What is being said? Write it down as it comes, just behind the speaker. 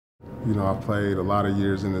You know, I've played a lot of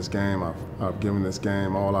years in this game. I've given this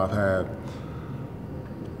game all I've had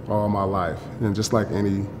all my life. And just like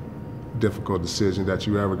any difficult decision that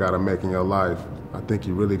you ever got to make in your life, I think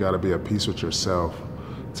you really got to be at peace with yourself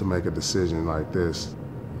to make a decision like this.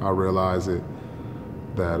 I realize that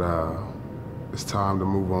it's time to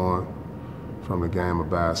move on from the game of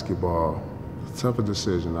basketball. It's the toughest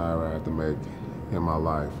decision I ever had to make in my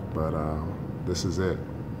life, but this is it,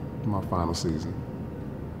 my final season.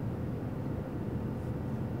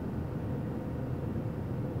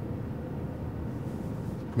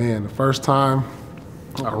 Man, the first time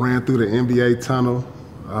I ran through the NBA tunnel,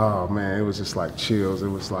 oh man, it was just like chills. It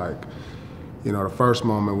was like, you know, the first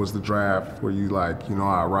moment was the draft where you like, you know,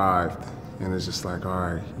 I arrived and it's just like,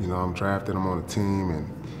 all right, you know, I'm drafted, I'm on a team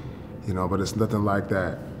and, you know, but it's nothing like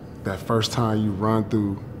that. That first time you run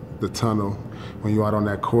through the tunnel, when you're out on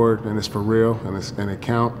that court and it's for real and it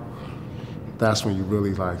count, that's when you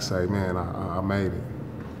really like say, man, I made it.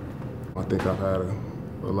 I think I've had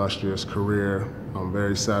an illustrious career. I'm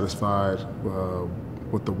very satisfied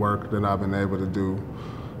with the work that I've been able to do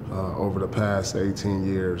over the past 18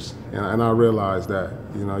 years. And I realize that,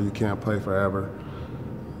 you know, you can't play forever.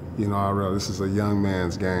 You know, I realize this is a young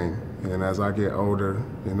man's game. And as I get older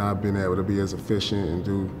and not being able to be as efficient and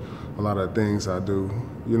do a lot of the things I do,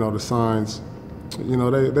 you know, the signs, you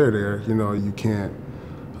know, they're there. You know, you can't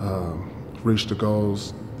reach the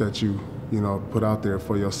goals that you know, put out there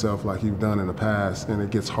for yourself like you've done in the past. And it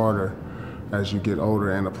gets harder as you get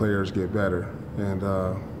older and the players get better. And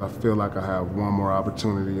I feel like I have one more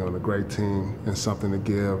opportunity on a great team and something to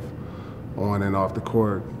give on and off the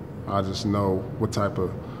court. I just know what type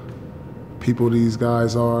of people these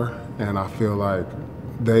guys are, and I feel like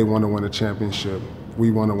they want to win a championship. We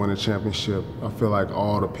want to win a championship. I feel like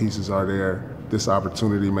all the pieces are there. This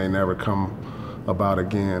opportunity may never come about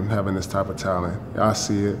again, having this type of talent. I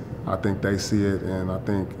see it, I think they see it, and I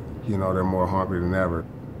think, you know, they're more hungry than ever.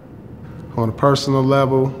 On a personal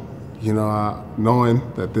level, you know, knowing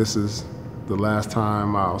that this is the last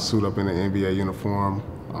time I'll suit up in an NBA uniform,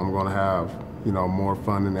 I'm gonna have, you know, more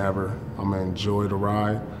fun than ever. I'm gonna enjoy the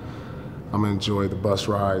ride. I'm gonna enjoy the bus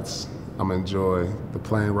rides. I'm gonna enjoy the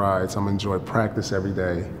plane rides. I'm gonna enjoy practice every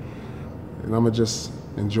day. And I'm gonna just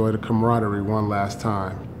enjoy the camaraderie one last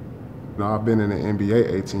time. You know, I've been in the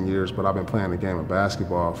NBA 18 years, but I've been playing the game of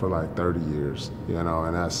basketball for like 30 years, you know,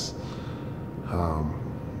 and that's,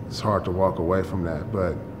 it's hard to walk away from that.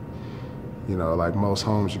 But, you know, like most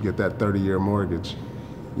homes, you get that 30-year mortgage.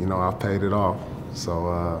 You know, I've paid it off.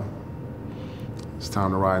 So it's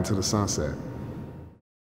time to ride into the sunset.